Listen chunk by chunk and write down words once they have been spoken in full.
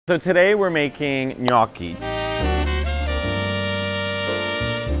So today we're making gnocchi.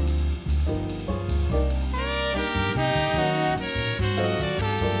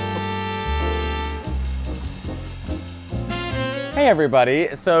 Hey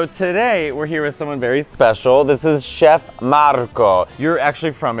everybody, so today we're here with someone very special. This is Chef Marco. You're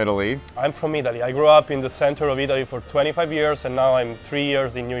actually from Italy. I'm from Italy. I grew up in the center of Italy for 25 years and now I'm 3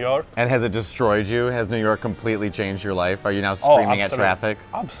 years in New York. And has it destroyed you? Has New York completely changed your life? Are you now screaming at traffic?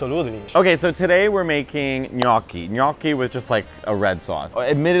 Absolutely. Okay, so today we're making gnocchi. Gnocchi with just like a red sauce.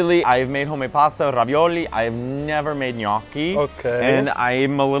 Admittedly, I've made homemade pasta, ravioli. I've never made gnocchi. Okay. And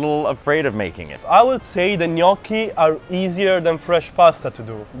I'm a little afraid of making it. I would say the gnocchi are easier than fresh pasta to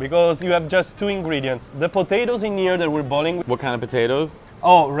do because you have just two ingredients. The potatoes in here that we're boiling. What kind of potatoes?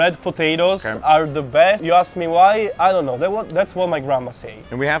 Oh, red potatoes are the best. You ask me why? I don't know. That's what my grandma say.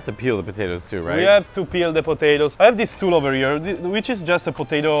 And we have to peel the potatoes too, right? We have to peel the potatoes. I have this tool over here, which is just a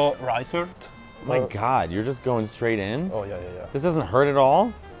potato ricer. My God, you're just going straight in? Oh, yeah. This doesn't hurt at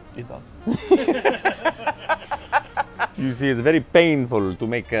all? It does. You see, it's very painful to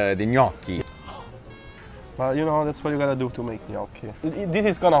make the gnocchi. But you know, that's what you gotta do to make gnocchi. This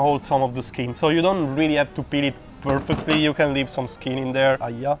is gonna hold some of the skin, so you don't really have to peel it perfectly. You can leave some skin in there.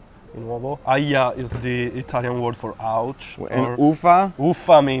 Aia, in nuovo. Aia is the Italian word for ouch. And uffa?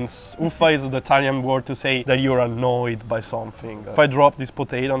 Uffa is the Italian word to say that you're annoyed by something. If I drop this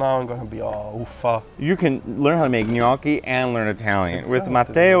potato now, I'm gonna be, oh, uffa. You can learn how to make gnocchi and learn Italian with Exactly.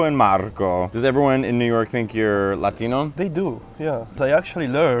 Matteo and Marco. Does everyone in New York think you're Latino? They do, yeah. I actually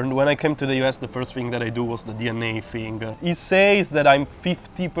learned when I came to the US, the first thing that I do was the DNA thing. It says that I'm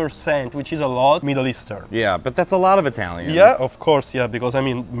 50%, which is a lot, Middle Eastern. Yeah, but that's a lot of Italians. Yeah, of course, yeah, because I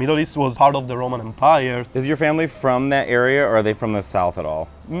mean, Middle East was part of the Roman Empire. Is your family from that area or are they from the south at all?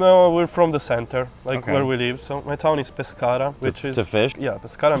 No, we're from the center, like Okay. where we live. So my town is Pescara, which is... To fish? Yeah,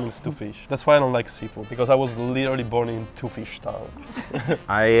 Pescara means to fish. That's why I don't like seafood, because I was literally born in two fish town.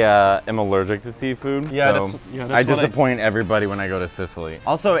 I am allergic to seafood, Yeah, so that's I what disappoint everybody when I go to Sicily.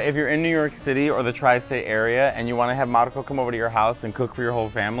 Also, if you're in New York City or the tri-state area and you want to have Marco come over to your house and cook for your whole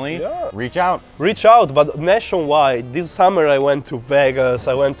family, reach out. Reach out, but nationwide. This summer I went to Vegas,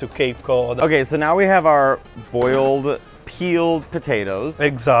 I went to Cape Cod. Okay, so now we have our boiled, peeled potatoes.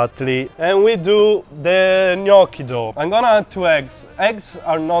 Exactly. And we do the gnocchi dough. I'm gonna add 2 eggs. Eggs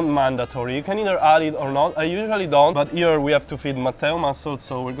are not mandatory. You can either add it or not. I usually don't, but here we have to feed Matteo muscle,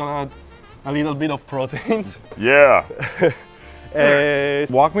 so we're gonna add a little bit of proteins. Yeah.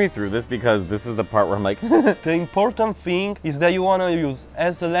 Walk me through this because this is the part where I'm like... The important thing is that you want to use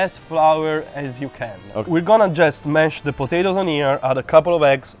as less flour as you can. Okay. We're gonna just mash the potatoes on here, add a couple of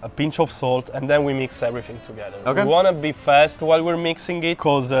eggs, a pinch of salt, and then we mix everything together. Okay. We want to be fast while we're mixing it,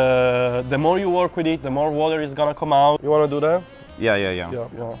 because the more you work with it, the more water is gonna come out. You want to do that? Yeah.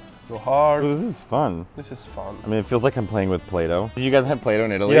 Yeah. Go hard. Oh, this is fun. This is fun. I mean, it feels like I'm playing with Play-Doh. Do you guys have Play-Doh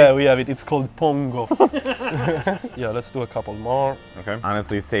in Italy? Yeah, we have it. It's called pongo. Yeah, let's do a couple more. Okay.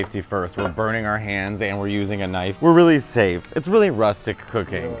 Honestly, safety first. We're burning our hands and we're using a knife. We're really safe. It's really rustic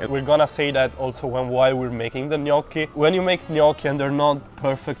cooking. Yeah. We're gonna say that also while we're making the gnocchi. When you make gnocchi and they're not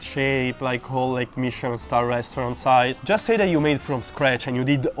perfect shape, like whole like Michelin star restaurant size, just say that you made from scratch and you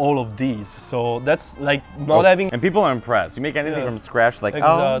did all of these. So that's like not having... And people are impressed. You make anything from scratch, like,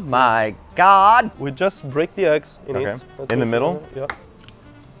 Exactly. oh my God. We just break the eggs in it. In the middle? Yeah.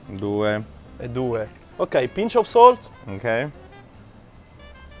 Due. E due. Okay, pinch of salt. Okay.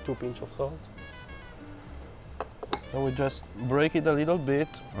 2 pinch of salt. And we just break it a little bit.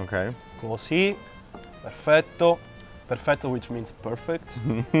 Okay. Così. Perfetto. Perfetto, which means perfect.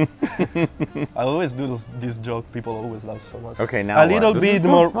 I always do this joke. People always laugh so much. Okay, now a little what? bit This is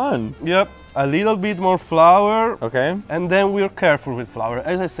more so fun. Yep. A little bit more flour. Okay. And then we're careful with flour.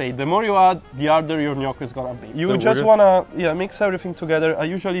 As I say, the more you add, the harder your gnocchi is gonna be. You So just wanna mix everything together. I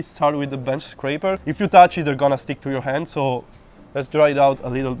usually start with the bench scraper. If you touch it, they're gonna stick to your hand. So let's dry it out a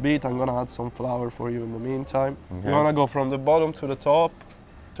little bit. I'm gonna add some flour for you in the meantime. Okay. You wanna go from the bottom to the top.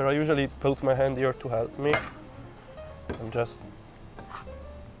 So I usually put my hand here to help me. And just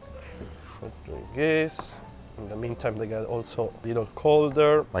doing this. In the meantime, they get also a little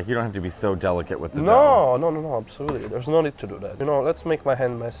colder. Like, you don't have to be so delicate with the dough. No, absolutely. There's no need to do that. You know, let's make my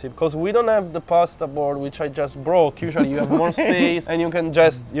hand messy because we don't have the pasta board, which I just broke. Usually you have more space and you can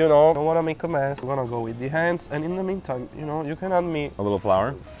just, you know, don't want to make a mess. I'm gonna go with the hands. And in the meantime, you know, you can add me A little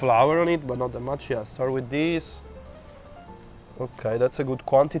flour? Flour on it, but not that much. Yeah, start with this. Okay, that's a good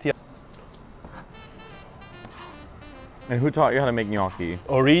quantity. And who taught you how to make gnocchi?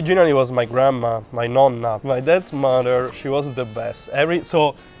 Originally it was my grandma, my nonna. My dad's mother, she was the best.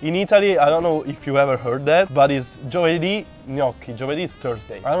 So in Italy, I don't know if you ever heard that, but it's giovedì gnocchi. Giovedì is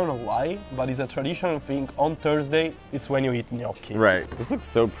Thursday. I don't know why, but it's a traditional thing. On Thursday, it's when you eat gnocchi. Right. This looks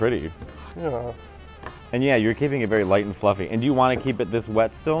so pretty. Yeah. And yeah, you're keeping it very light and fluffy. And do you want to keep it this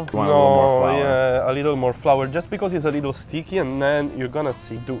wet still? You want No, a little more flour? yeah, a little more flour, just because it's a little sticky, and then you're gonna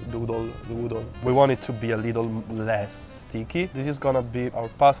see doodle. We want it to be a little less sticky. This is gonna be our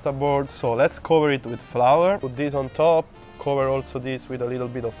pasta board, so let's cover it with flour. Put this on top. Cover also this with a little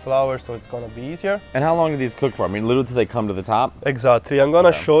bit of flour, so it's gonna be easier. And how long do these cook for? I mean, literally till they come to the top? Exactly. I'm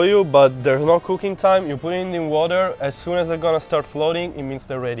gonna show you, but there's no cooking time. You put it in water. As soon as they're gonna start floating, it means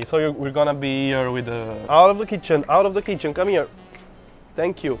they're ready. So we're gonna be here with the... Out of the kitchen, come here.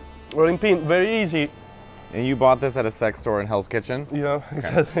 Thank you. Rolling pin, very easy. And you bought this at a sex store in Hell's Kitchen? Yeah,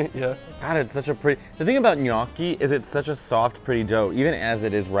 exactly, yeah. God, it's such a pretty... The thing about gnocchi is it's such a soft, pretty dough. Even as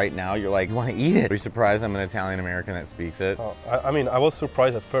it is right now, you're like, you want to eat it. Are you surprised I'm an Italian-American that speaks it? Oh, I mean, I was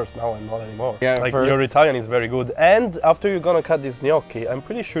surprised at first, now I'm not anymore. Yeah, like, first... your Italian is very good. And after you're gonna cut this gnocchi, I'm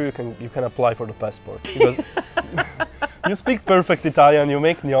pretty sure you can apply for the passport. Because you speak perfect Italian, you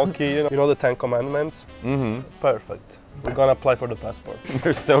make gnocchi, you know the 10 Commandments? Mm-hmm. Perfect. We're gonna apply for the passport.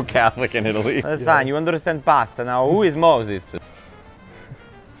 You're so Catholic in Italy. That's fine, you understand pasta. Now, who is Moses?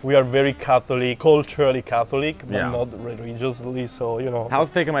 We are very Catholic, culturally Catholic, but yeah. not religiously, so, you know. How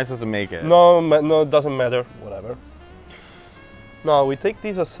thick am I supposed to make it? No, it doesn't matter, whatever. Now, we take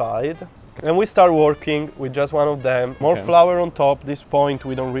this aside, and we start working with just one of them. More flour on top. This point,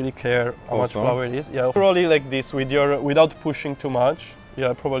 we don't really care how much flour it is. Yeah, probably like this, without pushing too much.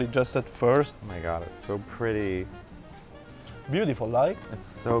 Yeah, probably just at first. Oh my God, it's so pretty. Beautiful, like? It's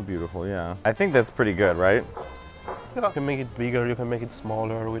so beautiful, yeah. I think that's pretty good, right? Yeah. You can make it bigger, you can make it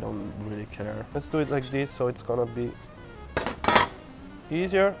smaller, we don't really care. Let's do it like this, so it's gonna be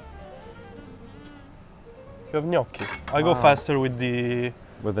easier. You have gnocchi. I go faster with the...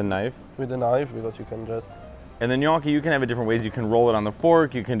 With the knife? With the knife, because you can just... And the gnocchi, you can have it different ways. You can roll it on the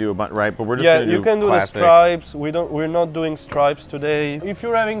fork, you can do a bunch, right? But we're just gonna do you can do classic. the stripes. We're not doing stripes today. If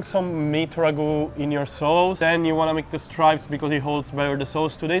you're having some meat ragu in your sauce, then you wanna make the stripes because it holds better the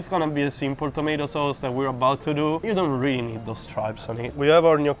sauce. Today it's gonna be a simple tomato sauce that we're about to do. You don't really need those stripes on it. We have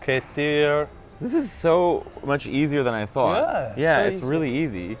our gnocchetti here. This is so much easier than I thought. Yeah, so it's really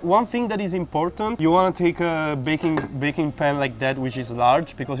easy. One thing that is important, you want to take a baking pan like that, which is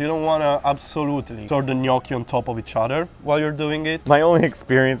large, because you don't want to absolutely store the gnocchi on top of each other while you're doing it. My only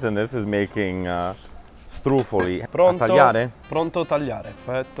experience in this is making strufoli. Pronto, a tagliare? Pronto tagliare,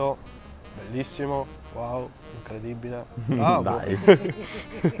 perfetto, bellissimo, wow. Incredibile. Dai.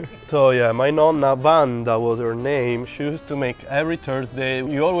 So yeah, my nonna Wanda was her name. She used to make every Thursday.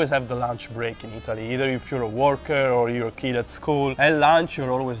 You always have the lunch break in Italy, either if you're a worker or you're a kid at school. At lunch,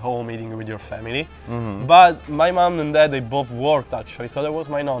 you're always home eating with your family. But my mom and dad, they both worked actually. So there was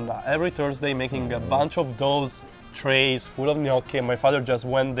my nonna every Thursday making a bunch of those trays full of gnocchi, and my father just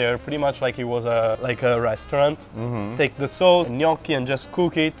went there pretty much like it was a restaurant. Take the sauce, gnocchi, and just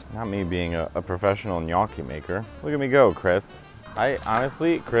cook it. Not me being a professional gnocchi maker. Look at me go, Chris.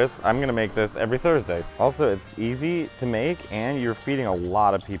 Honestly, Chris, I'm gonna make this every Thursday. Also, it's easy to make and you're feeding a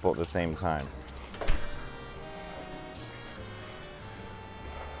lot of people at the same time.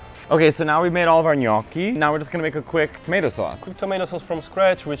 Okay, so now we've made all of our gnocchi. Now we're just gonna make a quick tomato sauce. Quick tomato sauce from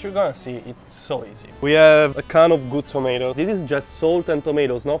scratch, which you're gonna see, it's so easy. We have a can of good tomatoes. This is just salt and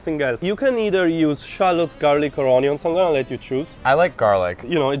tomatoes, nothing else. You can either use shallots, garlic, or onions. I'm gonna let you choose. I like garlic.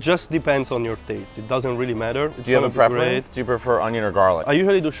 You know, it just depends on your taste. It doesn't really matter. Do you have a preference? Do you prefer onion or garlic? I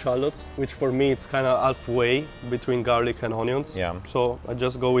usually do shallots, which for me it's kind of halfway between garlic and onions. Yeah. So I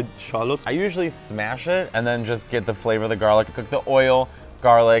just go with shallots. I usually smash it and then just get the flavor of the garlic. Cook the oil,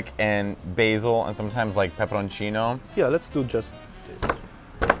 garlic, and basil, and sometimes like pepperoncino. Yeah, let's do just this.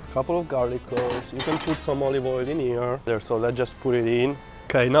 Couple of garlic cloves. You can put some olive oil in here. There, so let's just put it in.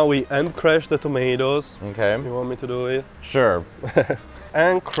 Okay, now we crash the tomatoes. Okay. You want me to do it? Sure.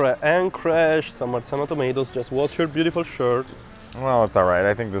 and crash some Marzano tomatoes. Just watch your beautiful shirt. Well, it's all right.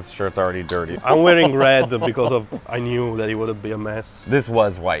 I think this shirt's already dirty. I'm wearing red because I knew that it would be a mess. This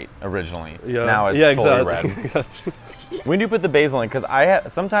was white originally. Yeah. Now it's fully red. When do you put the basil in?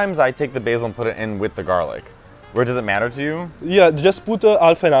 Because sometimes I take the basil and put it in with the garlic. Or does it matter to you? Yeah, just put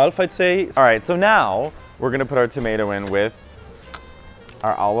half and half, I'd say. All right, so now we're gonna put our tomato in with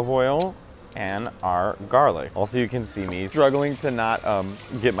our olive oil and our garlic. Also, you can see me struggling to not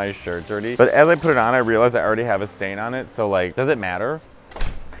get my shirt dirty. But as I put it on, I realized I already have a stain on it. So like, does it matter?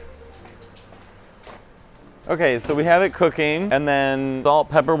 Okay, so we have it cooking, and then salt,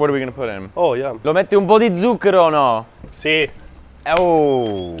 pepper, what are we gonna put in? Oh yeah. Lo metti un po' di zucchero, no? See.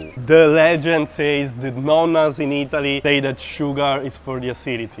 Oh. The legend says the nonnas in Italy say that sugar is for the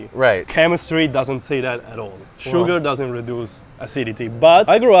acidity. Right. Chemistry doesn't say that at all. Sugar doesn't reduce acidity. But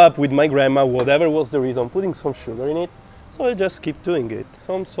I grew up with my grandma, whatever was the reason, putting some sugar in it. So I just keep doing it.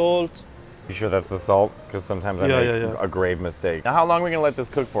 Some salt. You sure that's the salt? Because sometimes I make a grave mistake. Now, how long are we gonna let this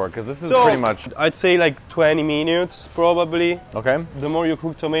cook for? Because this is pretty much... I'd say like 20 minutes, probably. Okay. The more you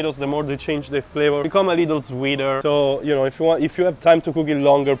cook tomatoes, the more they change their flavor, become a little sweeter. So, you know, if you have time to cook it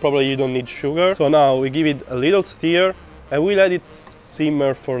longer, probably you don't need sugar. So now we give it a little stir, and we let it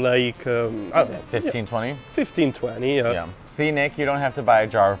simmer for like... 15, 20? 15, 20, yeah. See, Nick, you don't have to buy a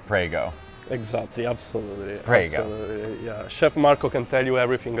jar of Prego. Exactly, absolutely. Prego. Absolutely, yeah. Chef Marco can tell you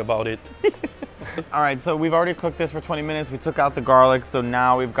everything about it. All right, so we've already cooked this for 20 minutes. We took out the garlic, so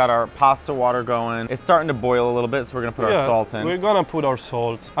now we've got our pasta water going. It's starting to boil a little bit, so we're gonna put our salt in. We're gonna put our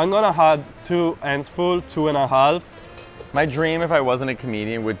salt. I'm gonna add 2 handfuls, 2.5. My dream, if I wasn't a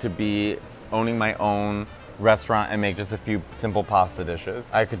comedian, would to be owning my own restaurant and make just a few simple pasta dishes.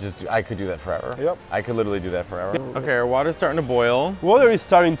 I could do that forever. Yep. I could literally do that forever. Okay, our water's starting to boil. Water is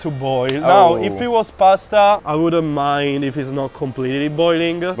starting to boil. Now, if it was pasta, I wouldn't mind if it's not completely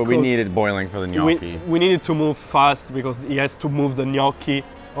boiling. But we need it boiling for the gnocchi. We need it to move fast because it has to move the gnocchi.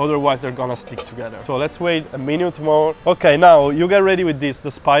 Otherwise, they're gonna stick together. So let's wait a minute more. Okay, now you get ready with this, the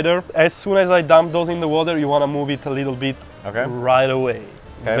spider. As soon as I dump those in the water, you wanna move it a little bit right away.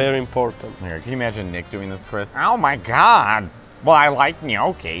 Okay. Very important. Here, can you imagine Nick doing this, Chris? Oh my God. Well, I like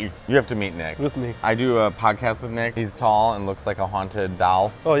gnocchi. You have to meet Nick. Who's Nick? I do a podcast with Nick. He's tall and looks like a haunted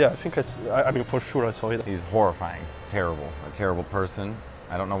doll. Oh yeah, I think I mean, for sure I saw it. He's horrifying. It's terrible. A terrible person.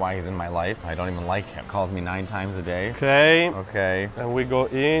 I don't know why he's in my life. I don't even like him. Calls me 9 times a day. Okay. Okay. And we go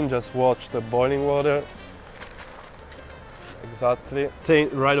in, just watch the boiling water. Exactly.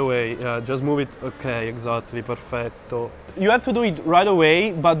 Right away, yeah, just move it. Okay, exactly, perfecto. You have to do it right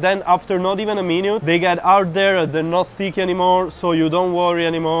away, but then after not even a minute, they get out there, they're not sticky anymore, so you don't worry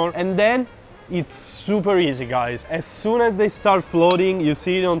anymore. And then it's super easy, guys. As soon as they start floating, you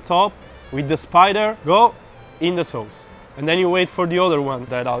see it on top with the spider, go in the sauce. And then you wait for the other ones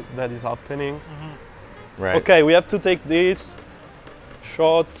that is happening. Right. Okay, we have to take this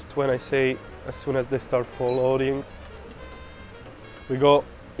shot when I say as soon as they start floating. We go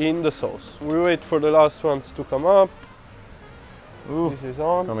in the sauce. We wait for the last ones to come up. Ooh. This is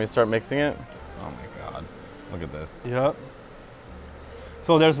on. Want me to start mixing it? Oh my God, look at this. Yeah.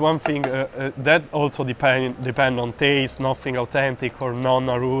 So there's one thing that also depend on taste, nothing authentic or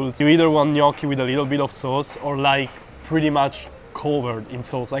nonna rules. You either want gnocchi with a little bit of sauce or like pretty much covered in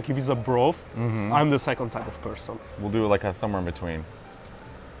sauce. Like if it's a broth, I'm the second type of person. We'll do like a somewhere in between.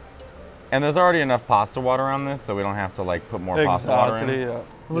 And there's already enough pasta water on this, so we don't have to like put more pasta water in. Exactly, yeah.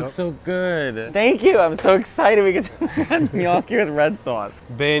 It looks so good. Thank you, I'm so excited we get to have gnocchi with red sauce.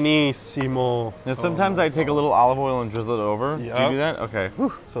 Benissimo. Now sometimes I take a little olive oil and drizzle it over. Yeah. Do you do that? Okay.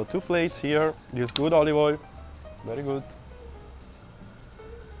 Whew. So 2 plates here. Use good olive oil. Very good.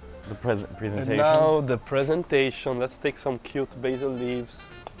 The presentation. And now the presentation. Let's take some cute basil leaves.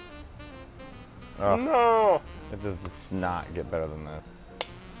 Oh, no! it does just not get better than that.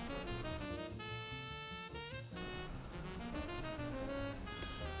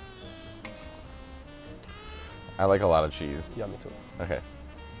 I like a lot of cheese. Yeah, me too. Okay.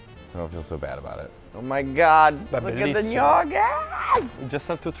 So I don't feel so bad about it. Oh my God, look at the gnocchi! You just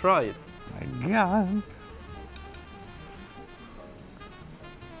have to try it. My God.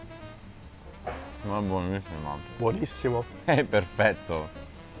 Ma buonissimo. Buonissimo. Perfetto.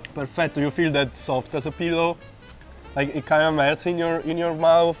 Perfetto, you feel that soft as a pillow? Like it kind of melts in your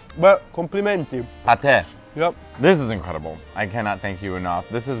mouth. But complimenti. A te. Yep. This is incredible. I cannot thank you enough.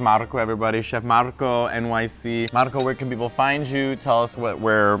 This is Marco, everybody. Chef Marco, NYC. Marco, where can people find you? Tell us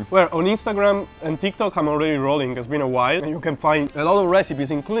where. Well, on Instagram and TikTok, I'm already rolling. It's been a while. And you can find a lot of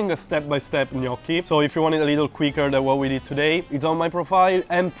recipes, including a step-by-step gnocchi. So if you want it a little quicker than what we did today, it's on my profile.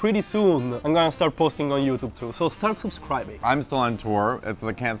 And pretty soon, I'm gonna start posting on YouTube too. So start subscribing. I'm still on tour. It's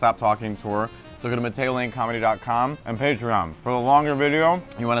the Can't Stop Talking tour. So go to MatteoLaneComedy.com and Patreon. For the longer video,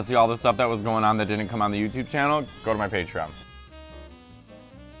 you want to see all the stuff that was going on that didn't come on the YouTube channel, go to my Patreon.